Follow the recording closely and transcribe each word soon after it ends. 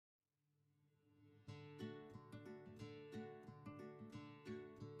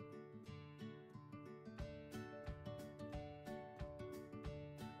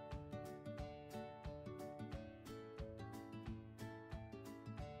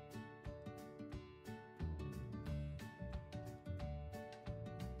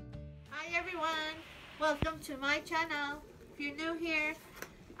Hi everyone, welcome to my channel. If you're new here,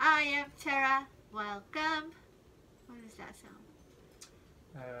 I am Tera. Welcome. What does that sound?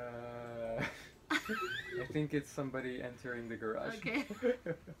 I think it's somebody entering the garage. Okay.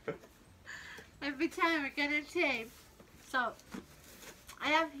 Every time we're gonna tape. So, I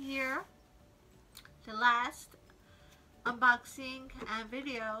have here the last unboxing and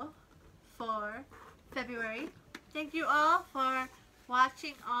video for February. Thank you all for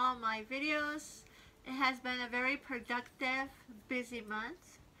watching all my videos. It has been a very productive, busy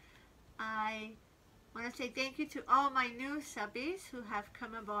month. I want to say thank you to all my new subbies who have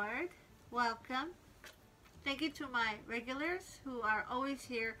come aboard. Welcome. Thank you to my regulars who are always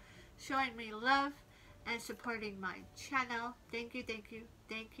here showing me love and supporting my channel. Thank you, thank you,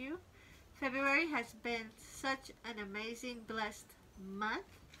 thank you. February has been such an amazing, blessed month.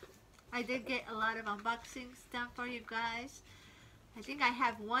 I did get a lot of unboxings done for you guys. I think I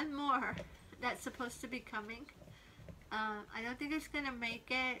have one more that's supposed to be coming. I don't think it's gonna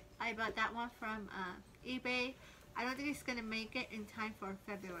make it. I bought that one from eBay. I don't think it's gonna make it in time for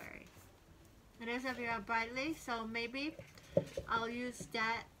February. It is a Vera Brightly, so maybe I'll use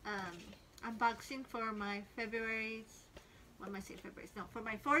that unboxing for my February's. What am I saying? February's? No, for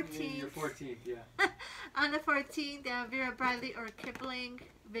my 14th. Your 14th, yeah. On the 14th, Vera Bradley or Kipling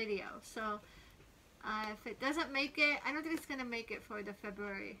video. So if it doesn't make it, I don't think it's gonna make it for the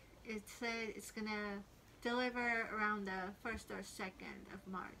February. It said it's gonna deliver around the 1st or 2nd of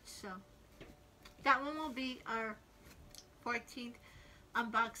March. So that one will be our 14th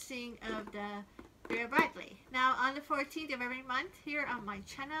unboxing of the Vera Bradley. Now on the 14th of every month here on my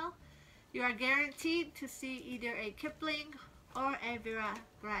channel, you are guaranteed to see either a Kipling or a Vera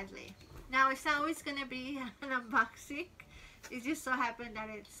Bradley. Now it's not always going to be an unboxing. It just so happened that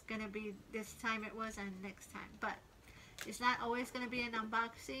it's going to be this time it was and next time. But it's not always going to be an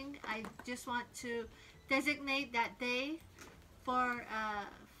unboxing. I just want to designate that day for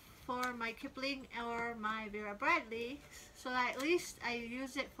my Kipling or my Vera Bradley, so that at least I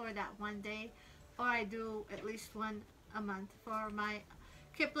use it for that one day, or I do at least one a month for my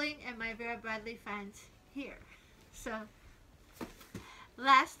Kipling and my Vera Bradley fans here. So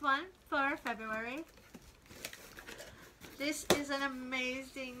last one for February. This is an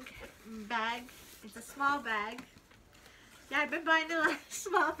amazing bag. It's a small bag. Yeah, I've been buying a lot of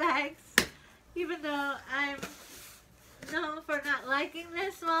small bags, even though I'm known for not liking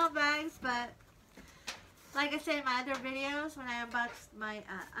the small bags, but like I said in my other videos, when I unboxed my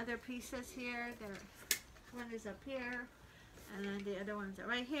other pieces here, one is up here, and then the other ones are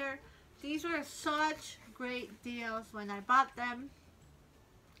right here. These were such great deals when I bought them.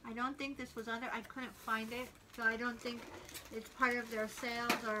 I don't think this was under, I couldn't find it, so I don't think it's part of their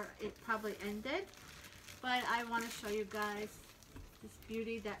sales, or it probably ended. But I want to show you guys this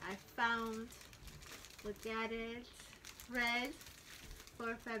beauty that I found. Look at it. Red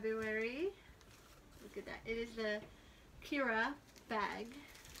for February. Look at that. It is the Tera bag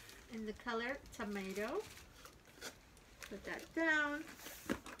in the color tomato. Put that down.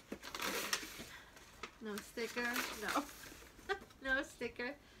 No sticker. No. No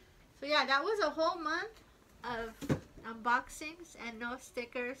sticker. So yeah, that was a whole month of unboxings and no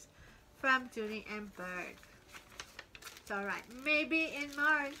stickers from Dooney and Bourke. It's alright. Maybe in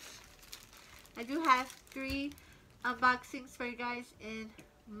March. I do have 3 unboxings for you guys in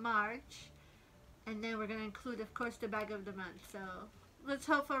March. And then we're going to include, of course, the bag of the month. So let's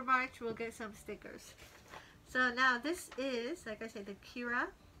hope for March we'll get some stickers. So now this is, like I said, the Tera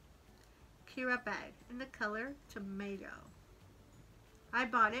bag in the color tomato. I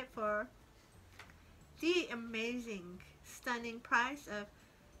bought it for the amazing, stunning price of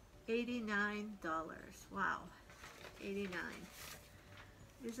 $89. Wow, $89.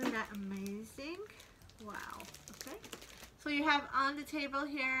 Isn't that amazing? Wow. Okay. So you have on the table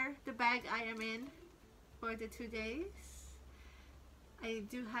here the bag I am in for the 2 days. I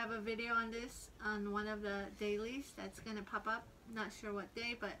do have a video on this on one of the dailies that's going to pop up. Not sure what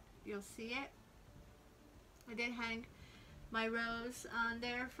day, but you'll see it. I did hang my rose on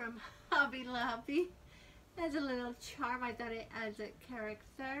there from Hobby Lobby. As a little charm. I thought it adds a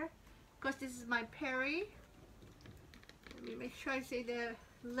character. Of course, this is my Perry. Let me make sure I say the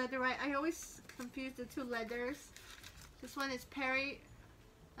leather right. I always confuse the 2 leathers. This one is Perry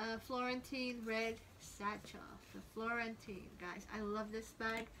Florentine red satchel. The Florentine, guys. I love this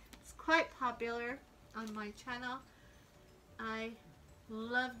bag. It's quite popular on my channel. I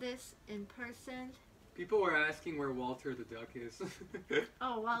love this in person. People were asking where Walter the duck is.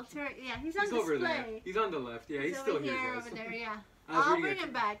 Oh, Walter. Yeah, he's on display. Over there. He's on the left. Yeah, he's still here, here, guys. over there, yeah. I'll bring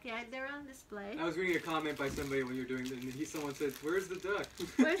them back. Yeah, they're on display. I was reading a comment by somebody when you were doing it, and someone said, "Where's the duck?"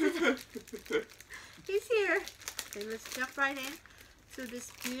 Where's the duck? He's here. Okay, let's jump right in to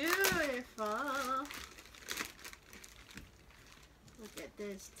this beautiful. Look at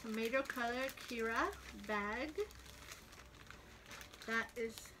this tomato color Tera bag. That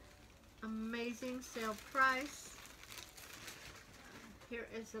is amazing sale price. Here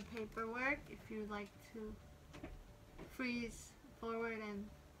is the paperwork if you like to freeze forward and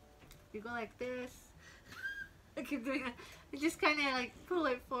you go like this. I keep doing it. You just kind of like pull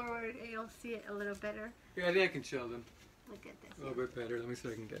it forward and you'll see it a little better. Yeah, I think I can show them. Look at this. A little bit better. Let me see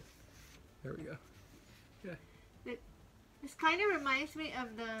if I can get. There we go. Yeah. This kind of reminds me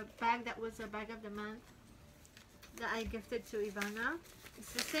of the bag that was a bag of the month that I gifted to Ivana.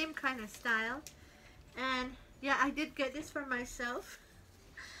 It's the same kind of style. And yeah, I did get this for myself.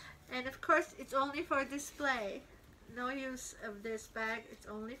 And of course, it's only for display. No use of this bag. It's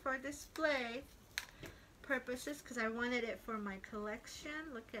only for display purposes because I wanted it for my collection.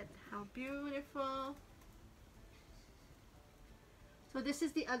 Look at how beautiful. So this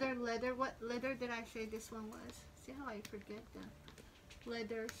is the other leather. What leather did I say this one was? See how I forget the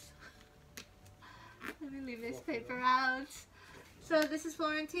leathers. Let me leave this paper out. So this is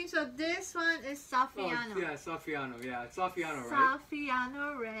Florentine. So this one is Saffiano. Oh, yeah, Saffiano. Yeah, it's Saffiano, right?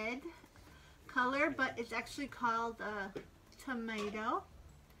 Saffiano red color, but it's actually called tomato.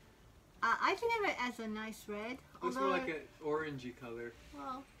 I think of it as a nice red. Looks more like an orangey color.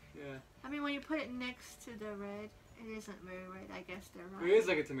 Well, yeah. I mean, when you put it next to the red, it isn't very red. I guess they're right. It is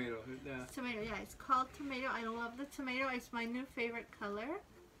like a tomato. Yeah. It's tomato, yeah. It's called tomato. I love the tomato. It's my new favorite color.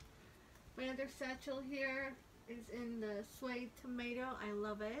 My other satchel here is in the suede tomato. I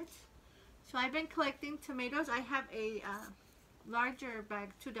love it. So I've been collecting tomatoes. I have a larger bag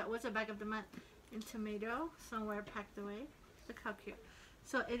too. That was a bag of the month in tomato somewhere packed away. Look how cute.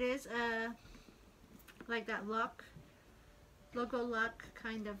 So it is like that logo lock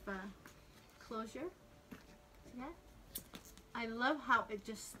kind of closure. Yeah, I love how it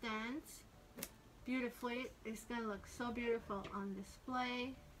just stands beautifully. It's gonna look so beautiful on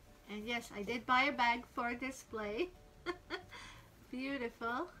display. And yes, I did buy a bag for display.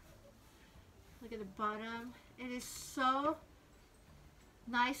 Beautiful. Look at the bottom. It is so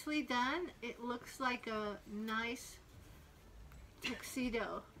nicely done. It looks like a nice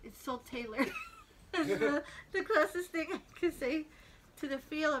tuxedo. It's so tailored. The closest thing I could say to the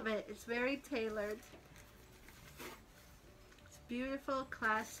feel of it. It's very tailored. It's beautiful,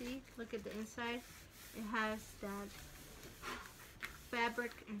 classy. Look at the inside. It has that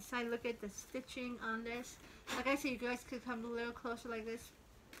fabric inside. Look at the stitching on this. Like I said, you guys could come a little closer like this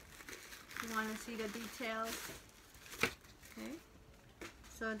if you want to see the details. Okay.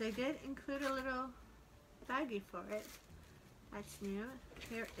 So they did include a little baggie for it. That's new.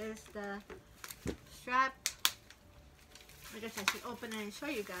 Here is the strap. I guess I should open it and show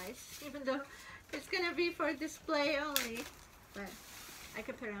you guys, even though it's gonna be for display only. But I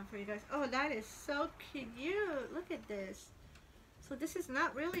could put it on for you guys. Oh, that is so cute. Look at this. So this is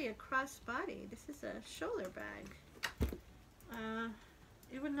not really a crossbody. This is a shoulder bag.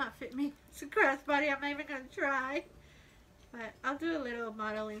 It would not fit me. It's a crossbody. I'm not even gonna try. But I'll do a little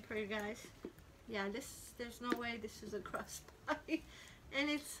modeling for you guys. Yeah, there's no way this is a crossbody. And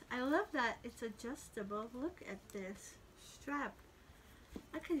I love that it's adjustable. Look at this strap.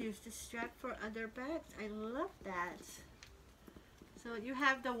 I could use this strap for other bags. I love that. So you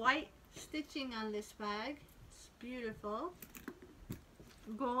have the white stitching on this bag. It's beautiful.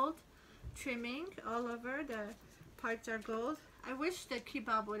 Gold trimming all over. The parts are gold. I wish the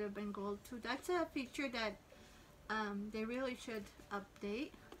kebab would have been gold too. That's a feature that they really should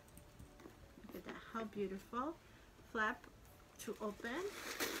update. Look at that, how beautiful. Flap to open.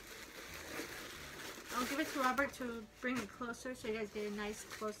 I'll give it to Robert to bring it closer so you guys get a nice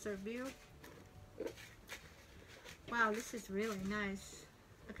closer view. Wow, this is really nice.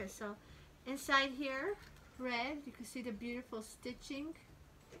 Okay, so inside here, red, you can see the beautiful stitching.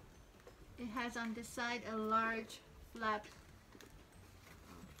 It has on this side a large flap.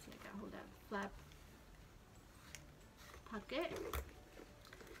 Oh, so I gotta hold that flap pocket.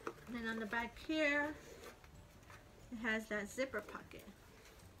 And then on the back here, it has that zipper pocket.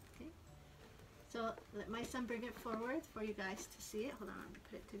 Okay, so let my son bring it forward for you guys to see it. Hold on, let me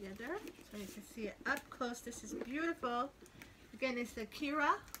put it together so you can see it up close. This is beautiful. Again, it's the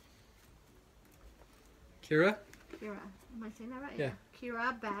Tera. Tera? Tera. Am I saying that right? Yeah.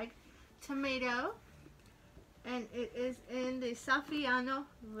 Tera bag. Tomato. And it is in the Saffiano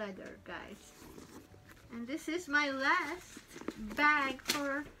leather, guys. And this is my last bag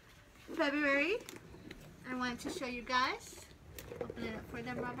for February. I wanted to show you guys. Open it up for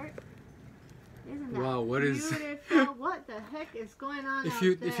them, Robert. Isn't that Wow, what is... beautiful? What the heck is going on out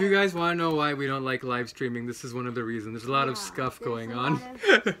there? If you guys want to know why we don't like live streaming, this is one of the reasons. There's a lot of scuff going on.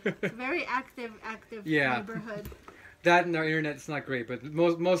 Very active Yeah. neighborhood. That and our internet's not great, but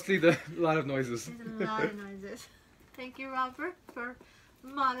mostly a lot of noises. There's a lot of noises. Thank you, Robert, for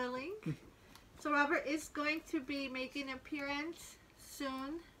modeling. So Robert is going to be making an appearance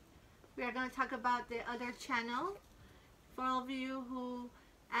soon. We are going to talk about the other channel. For all of you who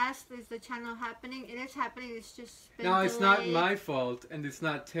asked, is the channel happening? It is happening. It's just been delayed. It's not my fault, and it's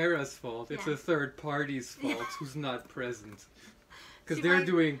not Tera's fault. It's Yeah. a third party's fault who's not present. Because See, they're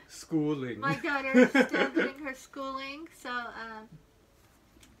doing schooling. My daughter is still doing her schooling, so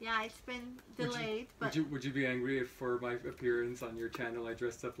yeah, it's been delayed. Would you be angry if for my appearance on your channel I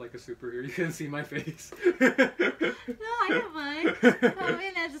dressed up like a superhero? You can see my face. No, I don't mind. Come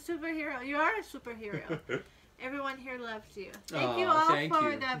in as a superhero. You are a superhero. Everyone here loves you. Thank you all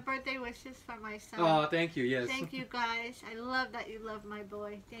for the birthday wishes for my son. Oh, thank you, yes. Thank you guys. I love that you love my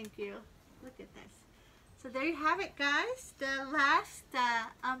boy. Thank you. Look at this. So there you have it, guys. The last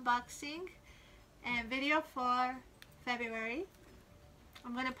unboxing and video for February.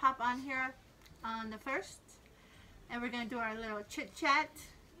 I'm going to pop on here on the 1st. And we're going to do our little chit chat.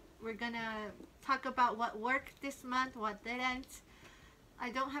 We're going to talk about what worked this month, what didn't. I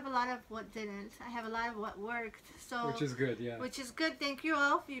don't have a lot of what didn't. I have a lot of what worked. So Which is good, yeah. Which is good. Thank you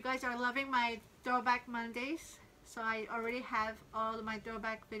all. You guys are loving my Throwback Mondays. So I already have all of my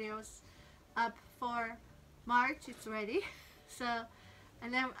throwback videos up for March. It's ready. So,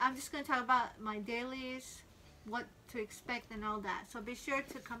 and then I'm just going to talk about my dailies, what to expect and all that. So be sure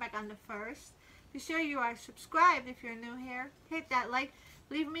to come back on the 1st. Be sure you are subscribed if you're new here. Hit that like.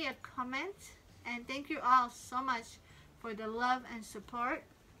 Leave me a comment. And thank you all so much for the love and support.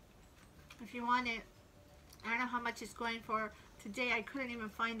 If you want it, I don't know how much it's going for today. I couldn't even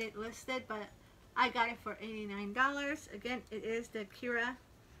find it listed, but I got it for $89. Again, it is the Kira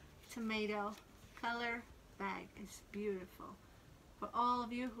tomato color bag. It's beautiful. For all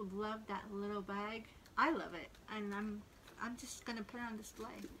of you who love that little bag, I love it, and I'm just gonna put it on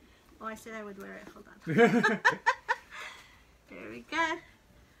display. Oh, I said I would wear it. Hold on. There we go.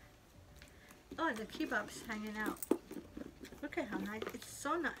 Oh, the kebab's hanging out. Look at how nice. It's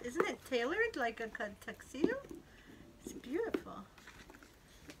so nice. Isn't it tailored like a tuxedo? It's beautiful.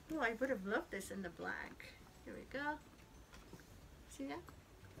 Oh, I would have loved this in the black. Here we go. See that?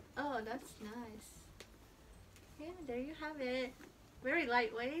 Oh, that's nice. Yeah, there you have it. Very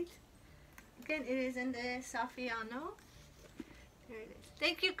lightweight. Again, it is in the Saffiano. There it is.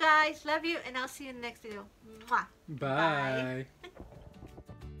 Thank you guys. Love you, and I'll see you in the next video. Mwah. Bye.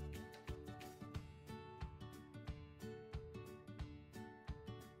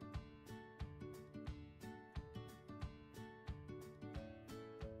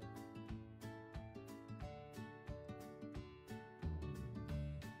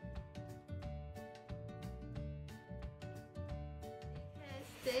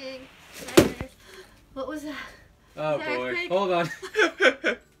 What was that? Oh Sorry, boy. quick. Hold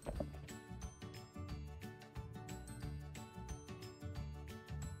on.